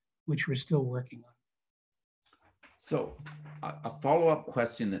else, which we're still working on. So a follow-up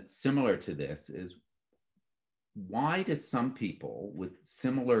question that's similar to this is, why do some people with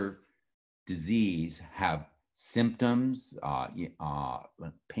similar disease have symptoms,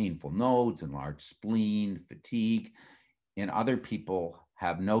 painful nodes, enlarged spleen, fatigue, and other people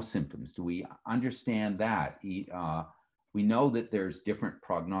have no symptoms? Do we understand that? We know that there's different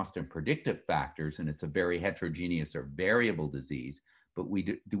prognostic and predictive factors, and it's a very heterogeneous or variable disease, but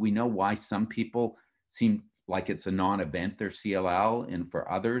do we know why some people seem like it's a non-event, their CLL, and for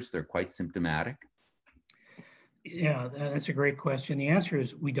others, they're quite symptomatic? Yeah, that's a great question. The answer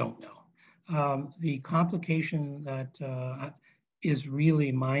is we don't know. The complication that is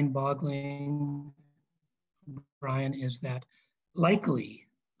really mind-boggling, Brian, is that likely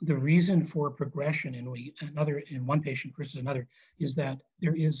the reason for progression in one patient versus another is that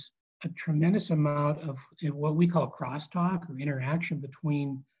there is a tremendous amount of what we call crosstalk or interaction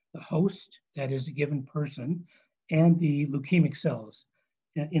between the host, that is a given person, and the leukemic cells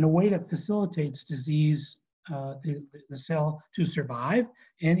in a way that facilitates disease, the cell to survive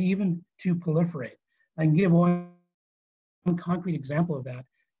and even to proliferate. I can give one concrete example of that.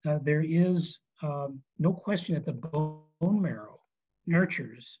 There is no question that the bone marrow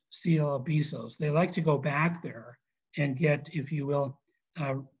nurtures CLL B cells. They like to go back there and get, if you will,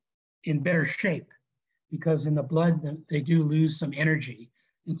 in better shape, because in the blood they do lose some energy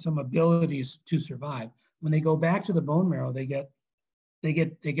and some abilities to survive. When they go back to the bone marrow, they get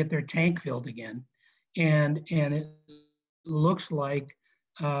their tank filled again, and it looks like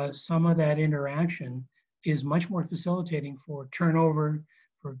some of that interaction is much more facilitating for turnover,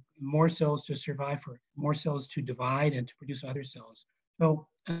 for more cells to survive, for more cells to divide and to produce other cells. So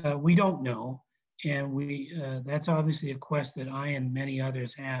we don't know, and that's obviously a quest that I and many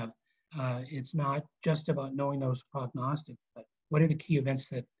others have. It's not just about knowing those prognostics, but what are the key events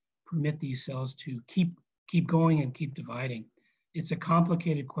that permit these cells to keep going and keep dividing? It's a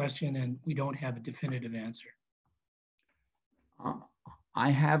complicated question, and we don't have a definitive answer. I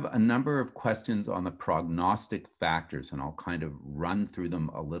have a number of questions on the prognostic factors, and I'll kind of run through them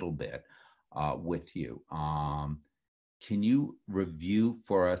a little bit with you. Can you review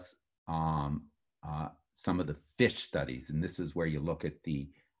for us some of the FISH studies? And this is where you look at the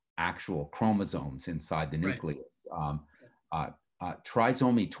actual chromosomes inside the nucleus.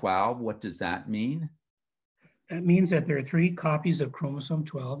 Trisomy 12, what does that mean? That means that there are 3 copies of chromosome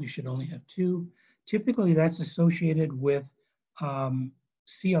 12. You should only have 2. Typically, that's associated with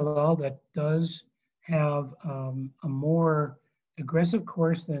CLL that does have a more aggressive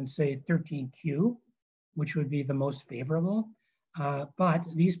course than, say, 13q, which would be the most favorable. But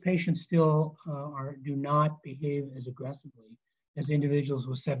these patients still do not behave as aggressively as individuals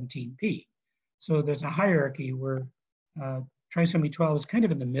with 17p. So there's a hierarchy where trisomy 12 is kind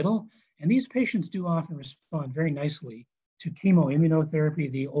of in the middle, and these patients do often respond very nicely to chemoimmunotherapy,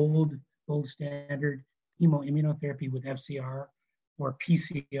 the old standard chemoimmunotherapy with FCR or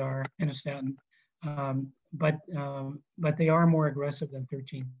PCR, enostatin, but they are more aggressive than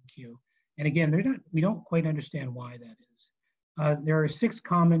 13q. And again, we don't quite understand why that is. There are 6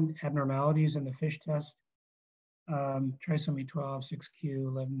 common abnormalities in the FISH test: trisomy 12,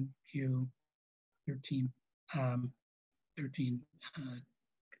 6q, 11q, 13q,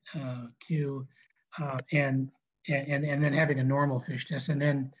 and then having a normal FISH test. And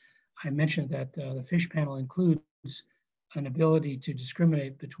then I mentioned that the FISH panel includes an ability to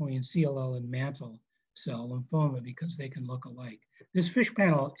discriminate between CLL and mantle cell lymphoma because they can look alike. This FISH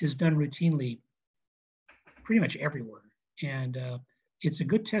panel is done routinely pretty much everywhere. And it's a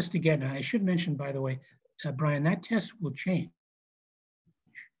good test to get. Now, I should mention, by the way, Brian, that test will change.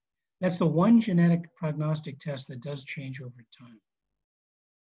 That's the one genetic prognostic test that does change over time.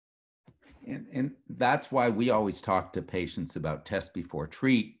 And that's why we always talk to patients about test before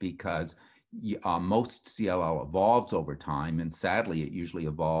treat, because most CLL evolves over time, and sadly, it usually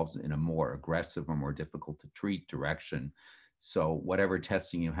evolves in a more aggressive or more difficult to treat direction. So whatever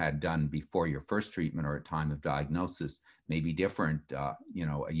testing you had done before your first treatment or at time of diagnosis may be different, a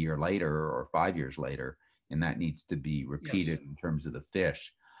year later or 5 years later, and that needs to be repeated. Yes. In terms of the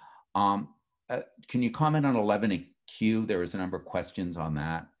FISH. Can you comment on 11q? There was a number of questions on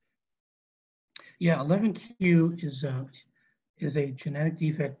that. Yeah, 11q is a genetic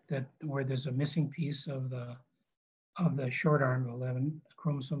defect where there's a missing piece of the short arm of 11,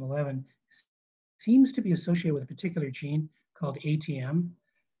 chromosome 11, seems to be associated with a particular gene called ATM.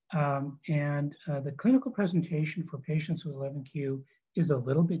 And the clinical presentation for patients with 11q is a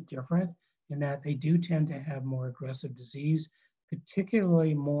little bit different in that they do tend to have more aggressive disease,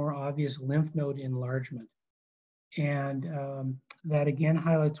 particularly more obvious lymph node enlargement. And that again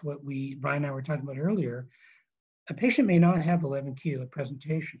highlights what Brian and I were talking about earlier. A patient may not have 11q at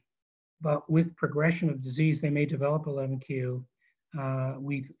presentation, but with progression of disease, they may develop 11q.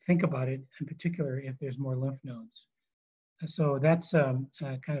 We think about it in particular if there's more lymph nodes. So that's kind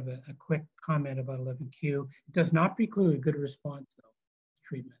of a quick comment about 11q. It does not preclude a good response, though, to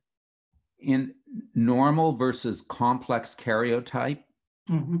treatment. In normal versus complex karyotype?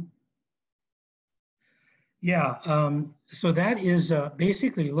 Mm-hmm. Yeah, so that is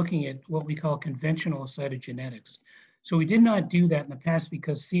basically looking at what we call conventional cytogenetics. So we did not do that in the past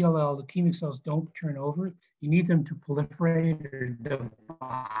because CLL, leukemic cells, don't turn over. You need them to proliferate or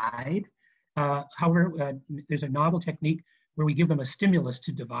divide. However, there's a novel technique where we give them a stimulus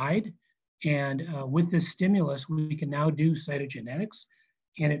to divide. And with this stimulus, we can now do cytogenetics.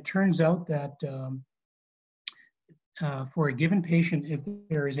 And it turns out that for a given patient,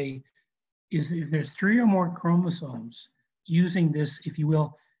 if there's 3 or more chromosomes using this, if you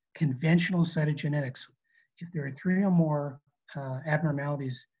will, conventional cytogenetics, if there are 3 or more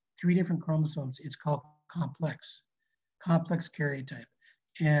abnormalities, 3 different chromosomes, it's called complex karyotype.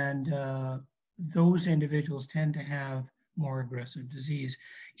 And those individuals tend to have more aggressive disease.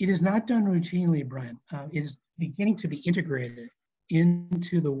 It is not done routinely, Brian. It is beginning to be integrated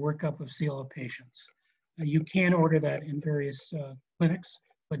into the workup of CLL patients. You can order that in various clinics,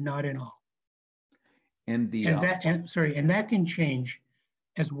 but not in all. And that can change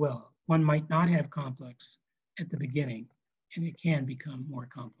as well. One might not have complex at the beginning, and it can become more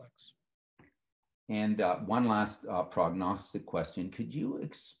complex. And one last prognostic question. Could you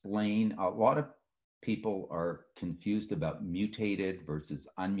explain, a lot of people are confused about mutated versus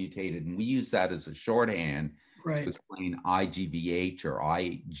unmutated, and we use that as a shorthand to explain IGVH or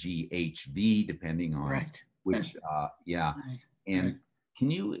IGHV, depending on which, And can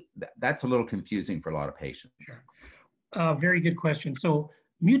you, that's a little confusing for a lot of patients. Sure. Very good question. So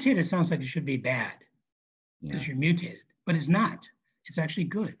mutated sounds like it should be bad because you're mutated, but it's not. It's actually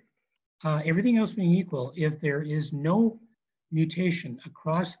good. Everything else being equal, if there is no mutation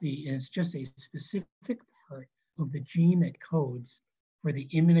across and it's just a specific part of the gene that codes for the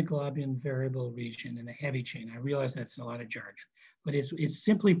immunoglobulin variable region in the heavy chain. I realize that's a lot of jargon, but it's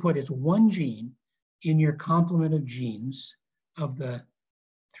simply put, it's one gene in your complement of genes of the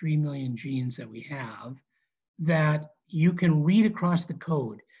 3 million genes that we have that you can read across the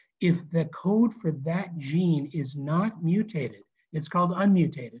code. If the code for that gene is not mutated, it's called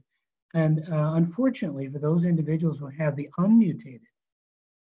unmutated. And unfortunately, for those individuals who have the unmutated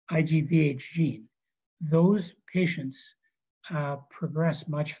IgVH gene, those patients progress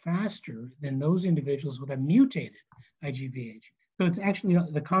much faster than those individuals with a mutated IgVH. So it's actually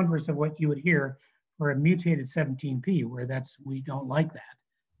the converse of what you would hear for a mutated 17p, where we don't like that.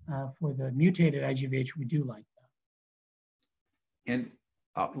 For the mutated IgVH, we do like that. And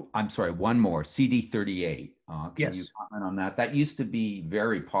I'm sorry, one more, CD38. Can Yes. you comment on that? That used to be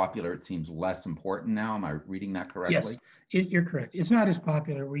very popular. It seems less important now. Am I reading that correctly? Yes, you're correct. It's not as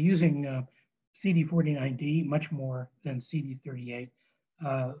popular. We're using CD49D much more than CD38.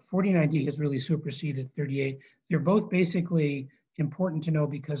 49D has really superseded 38. They're both basically important to know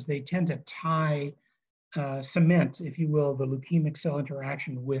because they tend to tie, cement, if you will, the leukemic cell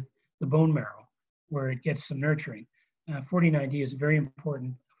interaction with the bone marrow, where it gets some nurturing. 49D is a very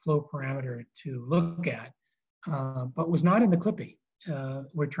important flow parameter to look at, but was not in the CLIPI.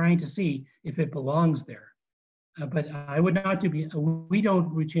 We're trying to see if it belongs there. But I would not do, we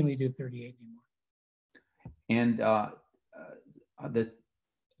don't routinely do 38 anymore. And the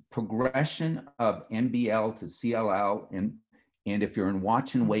progression of MBL to CLL, and if you're in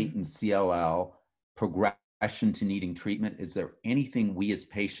watch and wait in CLL, progression to needing treatment, is there anything we as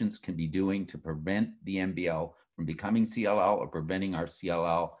patients can be doing to prevent the MBL from becoming CLL or preventing our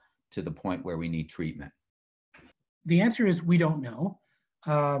CLL to the point where we need treatment? The answer is we don't know.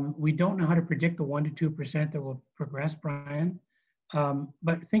 We don't know how to predict the 1% to 2% that will progress, Brian.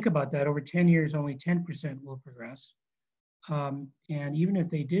 But think about that. Over 10 years, only 10% will progress. And even if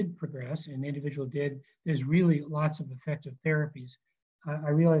they did progress, an individual did, there's really lots of effective therapies. I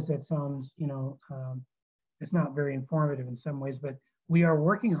realize that sounds, it's not very informative in some ways, but we are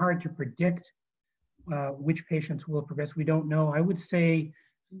working hard to predict which patients will progress. We don't know. I would say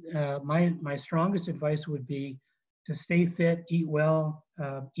my strongest advice would be to stay fit, eat well,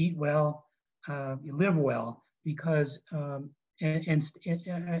 live well, because, and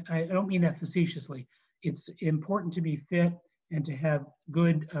I don't mean that facetiously. It's important to be fit and to have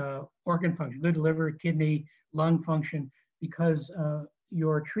good organ function, good liver, kidney, lung function, because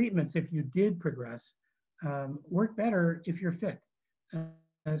your treatments, if you did progress, work better if you're fit.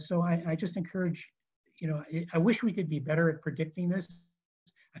 So I just encourage, I wish we could be better at predicting this.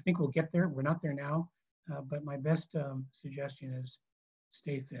 I think we'll get there. We're not there now, but my best suggestion is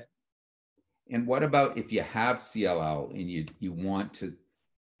stay fit. And what about if you have CLL and you want to,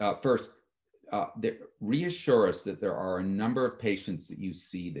 first, reassure us that there are a number of patients that you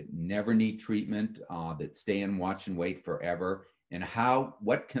see that never need treatment, that stay in watch and wait forever, and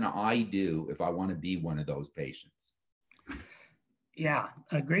what can I do if I want to be one of those patients? Yeah,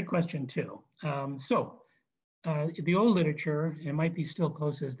 a great question too. The old literature, it might be still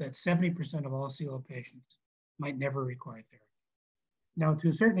close, is that 70% of all CLL patients might never require therapy. Now, to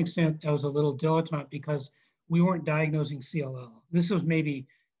a certain extent, that was a little dilettante because we weren't diagnosing CLL. This was maybe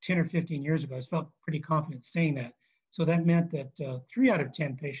 10 or 15 years ago. I felt pretty confident saying that. So that meant that 3 out of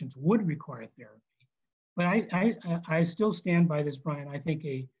 10 patients would require therapy. But I still stand by this, Brian. I think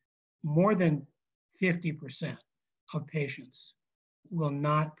more than 50% of patients will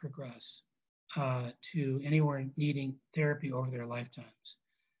not progress to anywhere needing therapy over their lifetimes.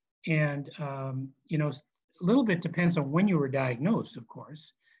 And, a little bit depends on when you were diagnosed, of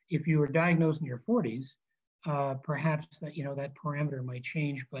course. If you were diagnosed in your 40s, perhaps that, that parameter might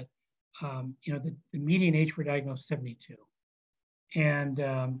change, but, the median age for diagnosis is 72. And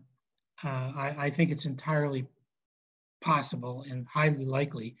I think it's entirely possible and highly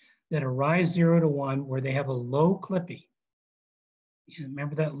likely that a rise 0 to 1, where they have a low CLIPI,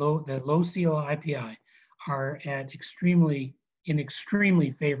 remember that low CLL IPI, are at extremely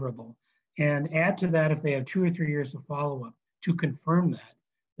favorable. And add to that, if they have 2 or 3 years of follow-up to confirm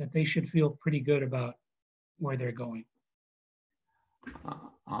that they should feel pretty good about where they're going.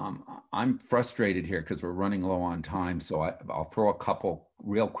 I'm frustrated here because we're running low on time, so I'll throw a couple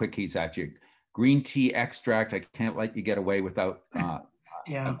real quickies at you. Green tea extract, I can't let you get away without a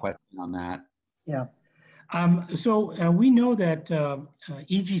question on that. Yeah. So we know that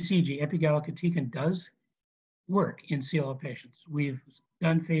EGCG, epigalactotecan, does work in CLL patients. We've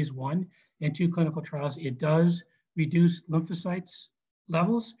done phase 1 and 2 clinical trials. It does reduce lymphocytes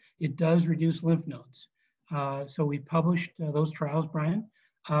levels. It does reduce lymph nodes. So we published those trials, Brian.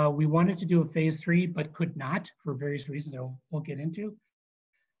 We wanted to do a phase 3, but could not for various reasons I won't get into.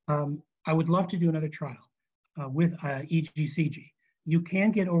 I would love to do another trial with EGCG. You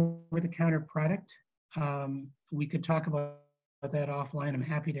can get over-the-counter product. We could talk about that offline. I'm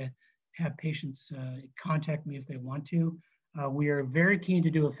happy to have patients contact me if they want to. We are very keen to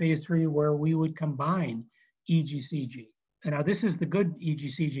do a phase 3 where we would combine EGCG. And now this is the good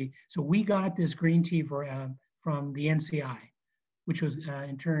EGCG. So we got this green tea from the NCI, which was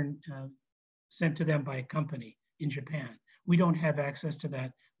in turn sent to them by a company in Japan. We don't have access to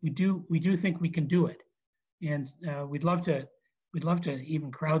that. We do think we can do it, and we'd love to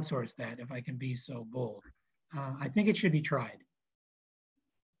even crowdsource that if I can be so bold. I think it should be tried.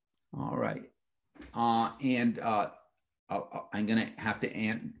 All right, I'm going to have to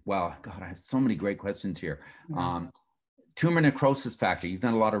answer. Well, God, I have so many great questions here. Yeah. Tumor necrosis factor. You've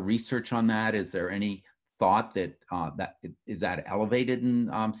done a lot of research on that. Is there any thought that is that elevated in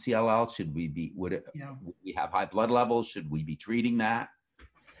CLL? Should we be, would we have high blood levels? Should we be treating that?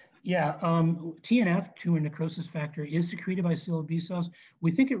 Yeah, TNF, tumor necrosis factor, is secreted by CLL B cells.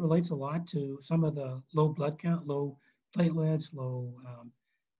 We think it relates a lot to some of the low blood count, low platelets,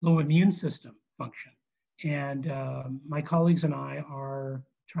 low immune system function. And my colleagues and I are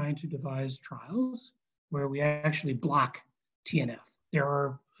trying to devise trials where we actually block TNF. There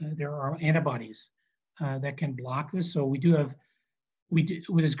are antibodies that can block this. So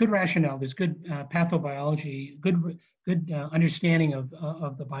there's good rationale, there's good pathobiology, good understanding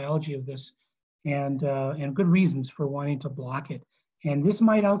of the biology of this, and good reasons for wanting to block it. And this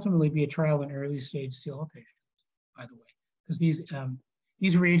might ultimately be a trial in early stage CLL patients, by the way, because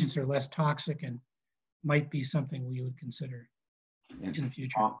these reagents are less toxic and might be something we would consider in the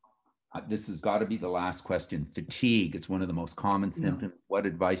future. This has got to be the last question. Fatigue is one of the most common symptoms. What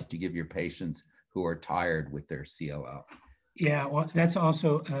advice do you give your patients who are tired with their CLL? Yeah, well, that's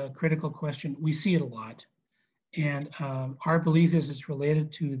also a critical question. We see it a lot. And our belief is it's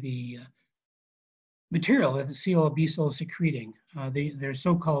related to the material that the CLL B cell is secreting. They're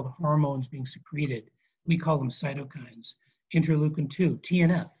so-called hormones being secreted. We call them cytokines. Interleukin-2,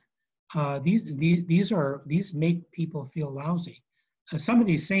 TNF. These make people feel lousy. Some of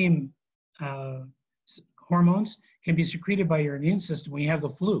these same hormones can be secreted by your immune system when you have the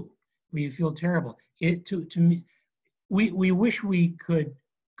flu, when you feel terrible. To me, we wish we could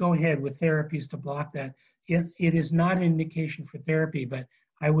go ahead with therapies to block that. It is not an indication for therapy, but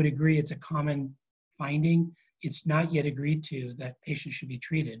I would agree it's a common finding. It's not yet agreed to that patients should be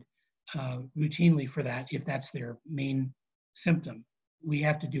treated routinely for that if that's their main symptom. We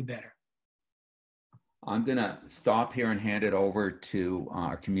have to do better. I'm going to stop here and hand it over to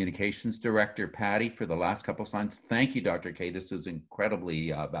our communications director, Patty, for the last couple of slides. Thank you, Dr. K. This was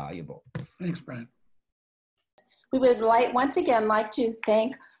incredibly valuable. Thanks, Brian. We would once again like to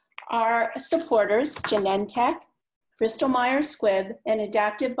thank our supporters, Genentech, Bristol Myers Squibb, and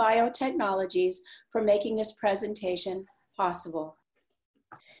Adaptive Biotechnologies for making this presentation possible.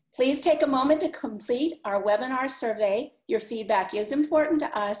 Please take a moment to complete our webinar survey. Your feedback is important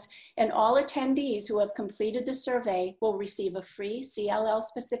to us, and all attendees who have completed the survey will receive a free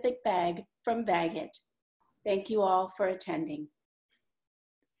CLL-specific bag from Bagit. Thank you all for attending.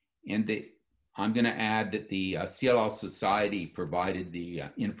 And I'm going to add that the CLL Society provided the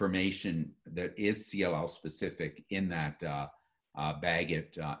information that is CLL specific in that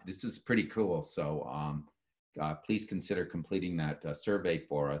Bagit. This is pretty cool. So please consider completing that survey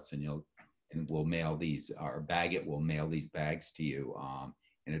for us, and we'll mail these. Our Bagit will mail these bags to you,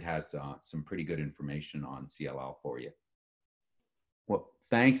 and it has some pretty good information on CLL for you. Well,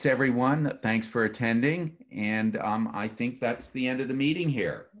 thanks everyone. Thanks for attending, and I think that's the end of the meeting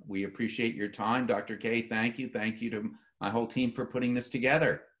here. We appreciate your time, Dr. K. Thank you. Thank you to my whole team for putting this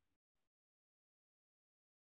together.